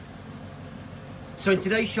So in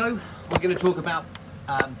today's show, we're going to talk about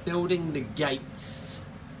building the gates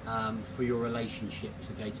for your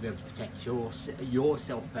relationships, okay, to be able to protect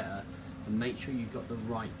yourself better and make sure you've got the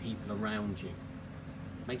right people around you.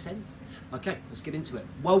 Make sense? Okay, let's get into it.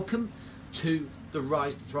 Welcome to the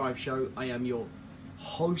Rise to Thrive show. I am your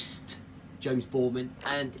host, James Boorman,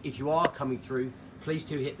 and if you are coming through, please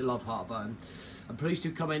do hit the love heart button, and please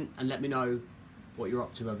do comment and let me know what you're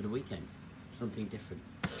up to over the weekend, something different.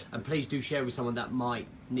 And please do share with someone that might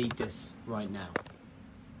need this right now.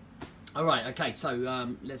 All right, okay,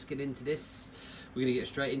 so let's get into this. We're gonna get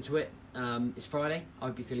straight into it. It's Friday. I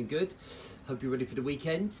hope you're feeling good. Hope you're ready for the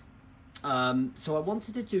weekend. So I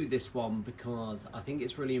wanted to do this one because I think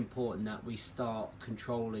it's really important that we start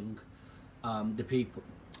controlling the people.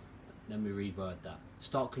 Let me reword that.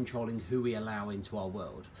 Start controlling who we allow into our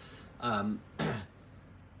world. And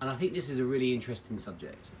I think this is a really interesting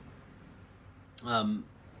subject.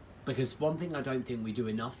 Because one thing I don't think we do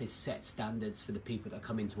enough is set standards for the people that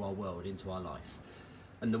come into our world, into our life.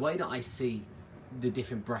 And the way that I see the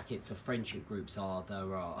different brackets of friendship groups are,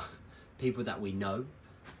 there are people that we know,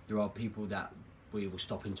 there are people that we will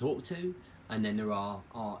stop and talk to, and then there are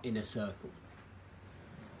our inner circle.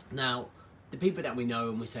 Now, the people that we know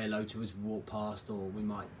and we say hello to as we walk past, or we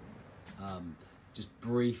might just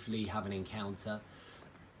briefly have an encounter,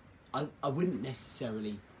 I wouldn't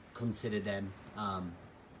necessarily consider them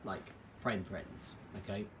like friends,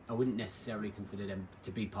 okay? I wouldn't necessarily consider them to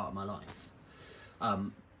be part of my life.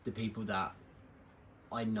 The people that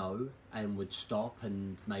I know and would stop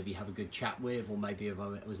and maybe have a good chat with, or maybe if I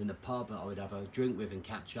was in the pub I would have a drink with and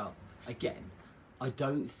catch up. Again, I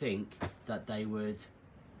don't think that they would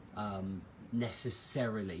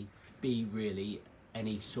necessarily be really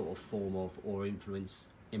any sort of form of or influence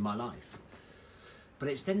in my life. But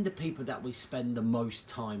it's then the people that we spend the most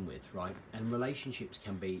time with, right? And relationships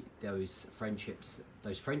can be those friendships,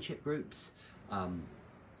 those friendship groups,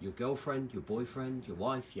 your girlfriend, your boyfriend, your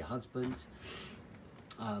wife, your husband,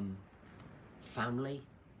 family,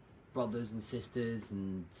 brothers and sisters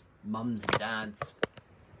and mums and dads.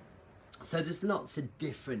 So there's lots of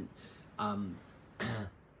different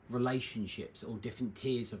relationships or different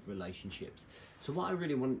tiers of relationships. So what I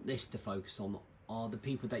really want this to focus on are the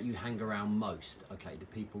people that you hang around most, okay? The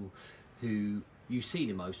people who you see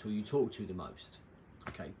the most or you talk to the most,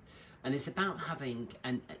 okay? And it's about having,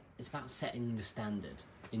 and it's about setting the standard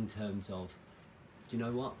in terms of, do you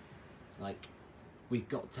know what? Like, we've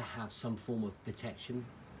got to have some form of protection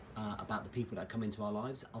about the people that come into our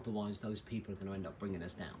lives, otherwise those people are going to end up bringing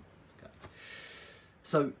us down, okay?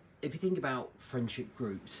 So if you think about friendship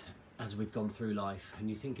groups as we've gone through life, and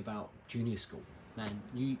you think about junior school, man,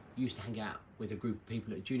 you used to hang out with a group of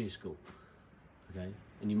people at junior school, okay?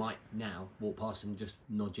 And you might now walk past them and just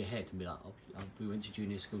nod your head and be like, oh, we went to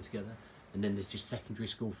junior school together. And then there's just secondary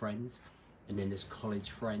school friends, and then there's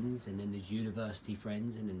college friends, and then there's university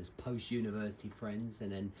friends, and then there's post-university friends,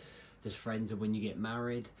 and then there's friends of when you get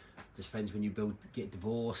married, there's friends when you get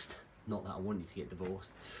divorced. Not that I want you to get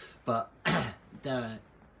divorced, but there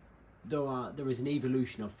is an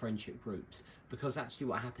evolution of friendship groups, because actually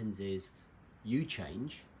what happens is you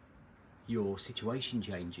change, your situation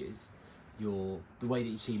changes, the way that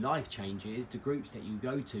you see life changes, the groups that you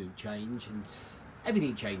go to change, and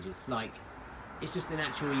everything changes. Like, it's just a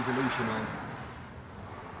natural evolution of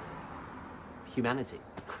humanity.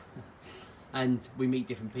 And we meet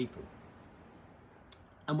different people.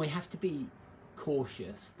 And we have to be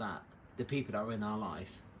cautious that the people that are in our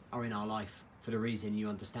life for the reason you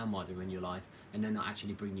understand why they're in your life, and they're not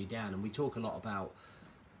actually bringing you down. And we talk a lot about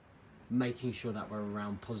making sure that we're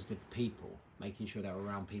around positive people, making sure that we're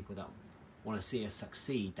around people that want to see us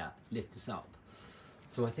succeed, that lift us up.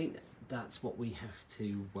 So I think that's what we have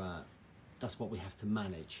to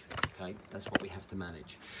manage, okay? That's what we have to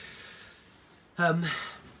manage.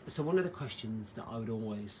 So one of the questions that I would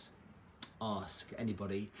always ask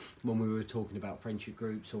anybody when we were talking about friendship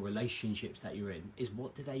groups or relationships that you're in is,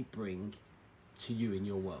 what do they bring to you in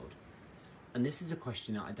your world? And this is a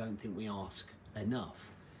question that I don't think we ask enough.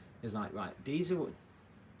 It's like, right,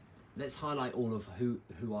 let's highlight all of who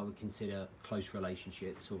I would consider close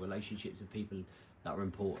relationships, or relationships of people that are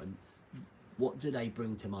important. What do they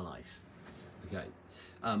bring to my life? Okay,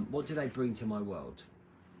 what do they bring to my world?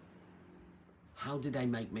 How do they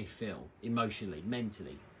make me feel emotionally,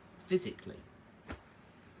 mentally, physically?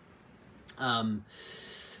 And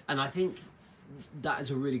I think that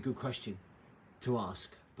is a really good question to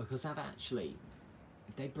ask, because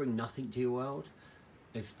if they bring nothing to your world,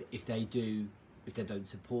 if they don't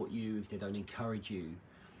support you, if they don't encourage you,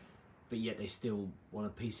 but yet they still want a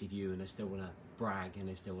piece of you, and they still want to brag, and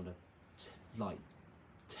they still want to like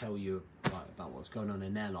tell you about about what's going on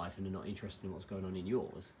in their life and they're not interested in what's going on in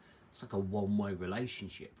yours, it's like a one-way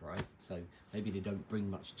relationship, right? So maybe they don't bring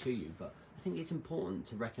much to you, but I think it's important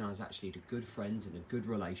to recognize actually the good friends and the good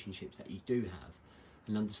relationships that you do have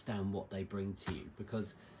and understand what they bring to you,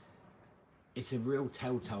 because it's a real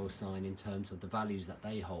telltale sign in terms of the values that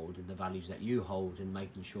they hold and the values that you hold, and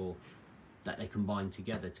making sure that they combine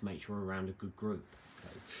together to make sure we're around a good group.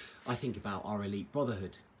 Okay? I think about our Elite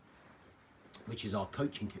Brotherhood, which is our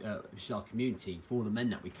coaching, which is our community for all the men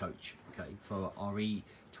that we coach. Okay, for our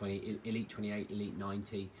E20, Elite 28, Elite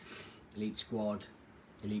 90, Elite Squad,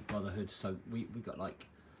 Elite Brotherhood. So we got like,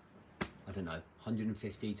 I don't know,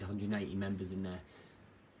 150 to 180 members in there,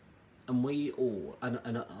 and we all,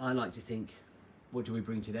 and I like to think, what do we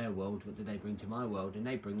bring to their world? What do they bring to my world? And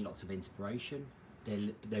they bring lots of inspiration.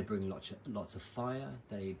 They bring lots of fire.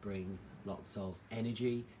 They bring lots of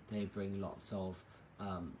energy. They bring lots of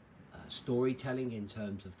storytelling in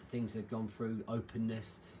terms of the things they've gone through,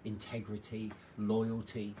 openness, integrity,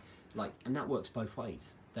 loyalty, and that works both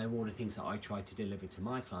ways. They're all the things that I try to deliver to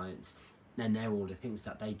my clients, and they're all the things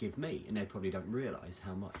that they give me, and they probably don't realize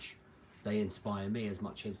how much they inspire me as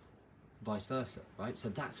much as vice versa, right? So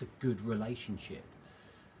that's a good relationship.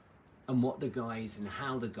 And what the guys and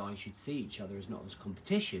how the guys should see each other is not as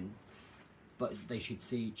competition, but they should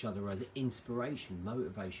see each other as inspiration,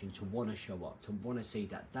 motivation to want to show up, to want to see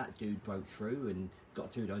that that dude broke through and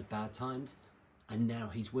got through those bad times, and now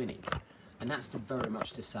he's winning. And that's very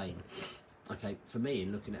much the same, okay, for me,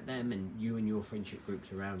 in looking at them and you and your friendship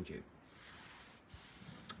groups around you.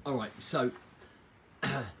 All right, so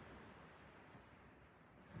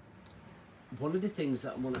one of the things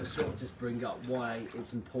that I want to sort of just bring up, why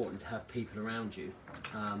it's important to have people around you.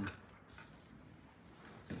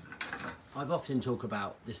 I've often talked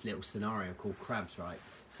about this little scenario called crabs, right?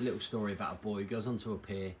 It's a little story about a boy who goes onto a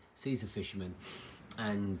pier, sees a fisherman,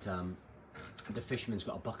 and the fisherman's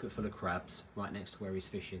got a bucket full of crabs right next to where he's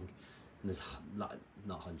fishing. And there's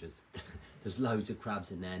not hundreds, there's loads of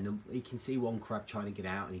crabs in there. And he can see one crab trying to get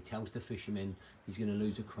out, and he tells the fisherman he's going to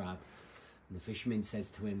lose a crab. And the fisherman says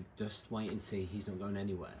to him, just wait and see, he's not going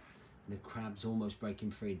anywhere. And the crab's almost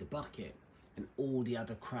breaking free the bucket. And all the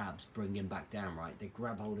other crabs bring him back down, right? They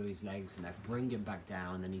grab hold of his legs and they bring him back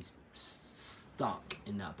down, and he's stuck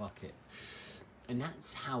in that bucket. And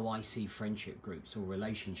that's how I see friendship groups or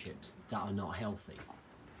relationships that are not healthy.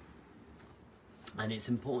 And it's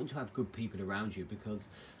important to have good people around you, because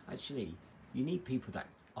actually you need people that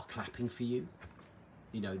are clapping for you.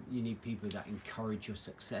 You know, you need people that encourage your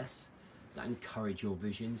success, that encourage your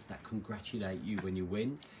visions, that congratulate you when you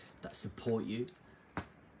win, that support you.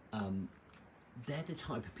 They're the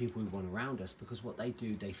type of people we want around us, because what they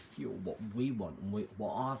do, they fuel what we want and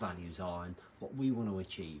what our values are and what we want to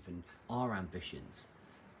achieve and our ambitions.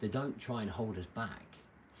 They don't try and hold us back.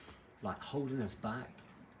 Like holding us back,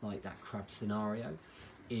 like that crab scenario,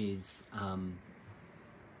 is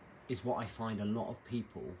what I find a lot of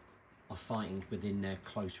people are fighting within their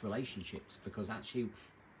close relationships. Because actually,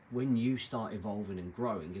 when you start evolving and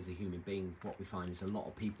growing as a human being, what we find is a lot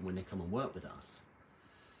of people, when they come and work with us,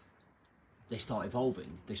 they start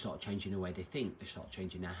evolving, they start changing the way they think, they start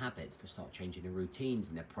changing their habits, they start changing their routines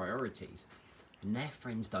and their priorities. And their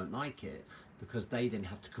friends don't like it, because they then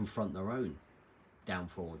have to confront their own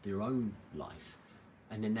downfall, their own life.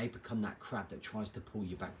 And then they become that crab that tries to pull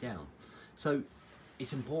you back down. So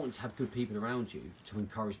it's important to have good people around you to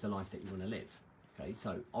encourage the life that you want to live. Okay,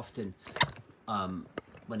 so often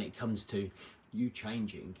when it comes to you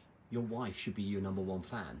changing, your wife should be your number one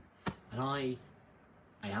fan. And I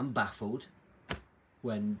am baffled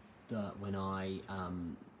when the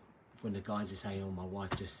guys are saying, "Oh, my wife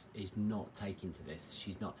just is not taking to this.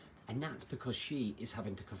 She's not," and that's because she is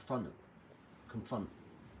having to confront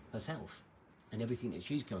herself and everything that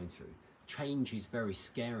she's going through. Change is very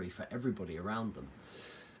scary for everybody around them,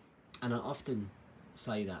 and I often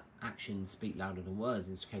say that actions speak louder than words.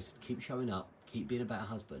 In this case, of keep showing up, keep being a better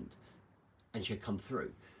husband, and she'll come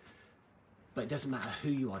through. But it doesn't matter who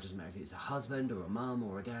you are, it doesn't matter if it's a husband or a mum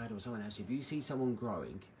or a dad or someone else. If you see someone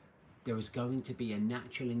growing, there is going to be a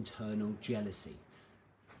natural internal jealousy.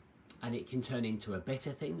 And it can turn into a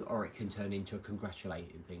better thing, or it can turn into a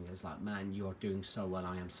congratulating thing. It's like, man, you're doing so well,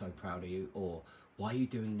 I am so proud of you. Or, why are you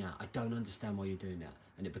doing that? I don't understand why you're doing that.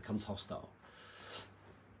 And it becomes hostile.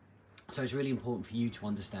 So it's really important for you to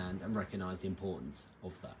understand and recognise the importance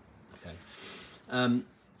of that. Okay.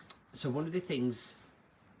 So one of the things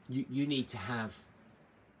you need to have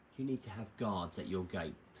guards at your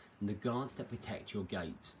gate, and the guards that protect your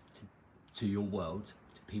gates to your world,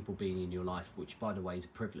 to people being in your life, which by the way is a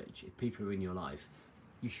privilege. If people are in your life,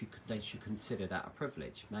 they should consider that a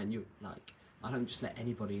privilege. Man, you like, I don't just let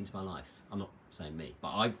anybody into my life. I'm not saying me, but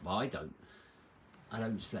I don't. I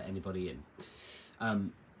don't just let anybody in.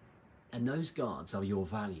 And those guards are your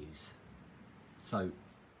values. So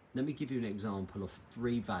let me give you an example of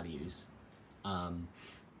 3 values.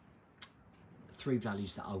 3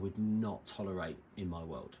 values that I would not tolerate in my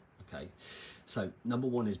world. Okay, so number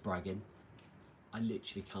 1 is bragging. I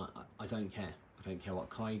literally can't. I don't care. I don't care what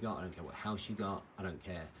car you got. I don't care what house you got. I don't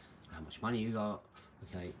care how much money you got.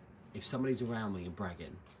 Okay, if somebody's around me and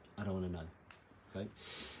bragging, I don't want to know. Okay,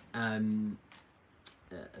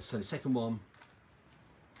 so the second one.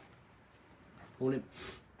 Morning.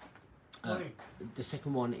 The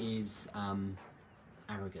second one is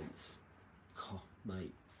arrogance. Oh,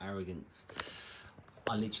 mate, arrogance.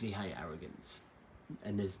 I literally hate arrogance.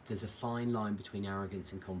 And there's a fine line between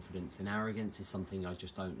arrogance and confidence, and arrogance is something I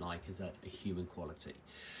just don't like as a human quality.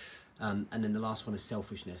 And then the last one is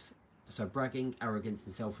selfishness. So bragging, arrogance,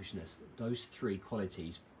 and selfishness, those 3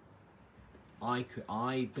 qualities,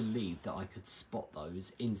 I believe that I could spot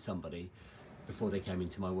those in somebody before they came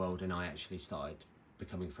into my world and I actually started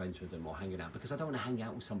becoming friends with them or hanging out, because I don't want to hang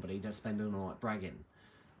out with somebody that's spending all night bragging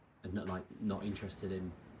and not interested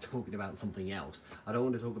in talking about something else. I don't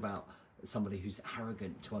want to talk about somebody who's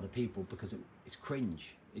arrogant to other people, because it's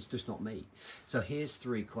cringe. It's just not me. So here's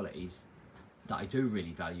 3 qualities that I do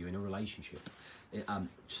really value in a relationship.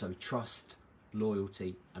 So trust,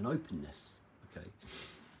 loyalty, and openness. Okay,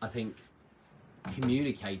 I think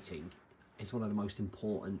communicating is one of the most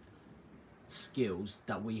important skills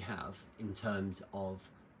that we have in terms of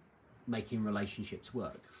making relationships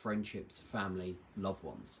work, friendships, family, loved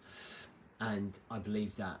ones. And I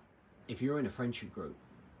believe that if you're in a friendship group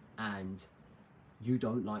and you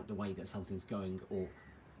don't like the way that something's going, or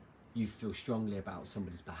you feel strongly about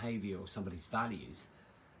somebody's behavior or somebody's values,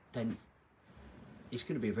 then it's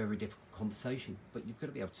going to be a very difficult conversation. But you've got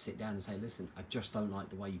to be able to sit down and say, listen, I just don't like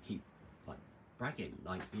the way you keep bragging,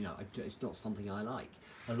 it's not something I like.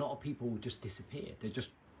 A lot of people will just disappear. They just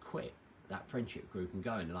quit that friendship group and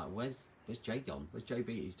go, and they're like, where's Jay gone? Where's JB?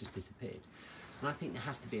 He's just disappeared. And I think there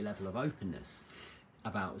has to be a level of openness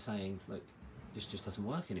about saying, look, this just doesn't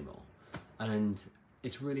work anymore. And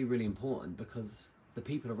it's really, really important, because the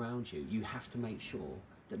people around you, you have to make sure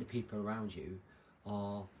that the people around you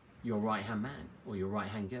are your right-hand man or your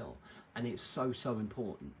right-hand girl. And it's so, so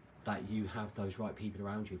important that you have those right people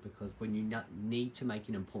around you, because when you need to make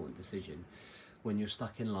an important decision, when you're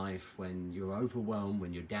stuck in life, when you're overwhelmed,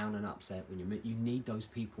 when you're down and upset, you need those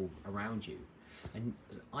people around you. And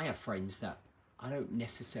I have friends that I don't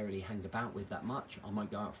necessarily hang about with that much. I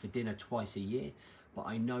might go out for dinner twice a year, but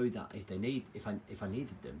I know that if I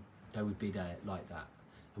needed them, they would be there like that.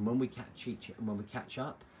 And when we catch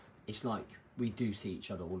up, it's like we do see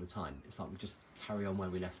each other all the time. It's like we just carry on where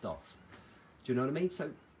we left off. Do you know what I mean?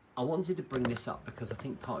 So I wanted to bring this up because I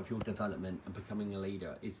think part of your development and becoming a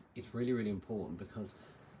leader is really, really important, because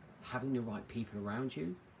having the right people around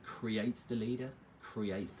you creates the leader,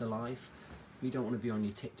 creates the life. You don't want to be on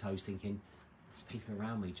your tiptoes thinking, there's people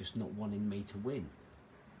around me just not wanting me to win.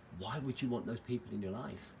 Why would you want those people in your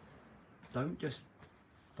life? Don't just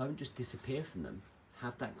disappear from them.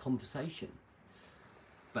 Have that conversation,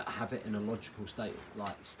 but have it in a logical state,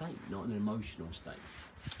 not an emotional state.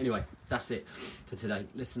 Anyway, that's it for today.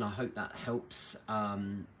 Listen, I hope that helps.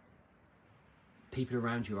 People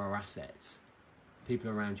around you are assets.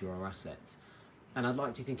 People around you are assets. And I'd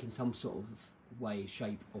like to think in some sort of way,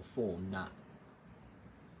 shape or form that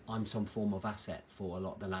I'm some form of asset for a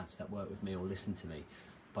lot of the lads that work with me or listen to me,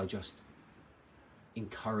 by just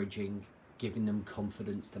encouraging, giving them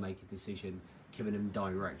confidence to make a decision, giving them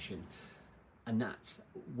direction. And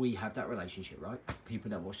we have that relationship, right?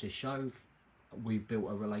 People that watch this show, we've built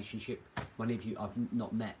a relationship. Many of you, I've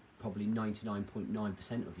not met probably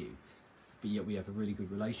 99.9% of you, but yet we have a really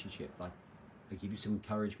good relationship. Like, I give you some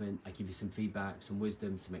encouragement, I give you some feedback, some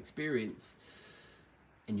wisdom, some experience,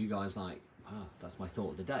 and you guys that's my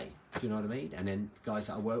thought of the day. Do you know what I mean? And then guys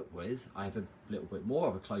that I work with, I have a little bit more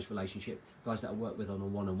of a close relationship. Guys that I work with on a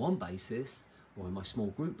one-on-one basis or in my small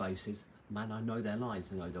group basis, man, I know their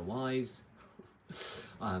lives. I know their wives.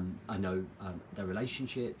 I know their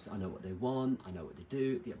relationships. I know what they want. I know what they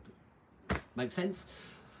do. Makes sense?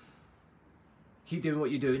 Keep doing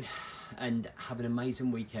what you're doing and have an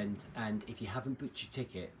amazing weekend. And if you haven't booked your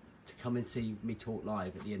ticket to come and see me talk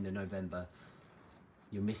live at the end of November,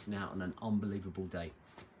 you're missing out on an unbelievable day.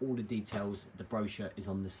 All the details, the brochure is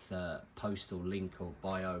on this post or link or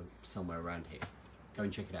bio somewhere around here. Go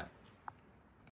and check it out.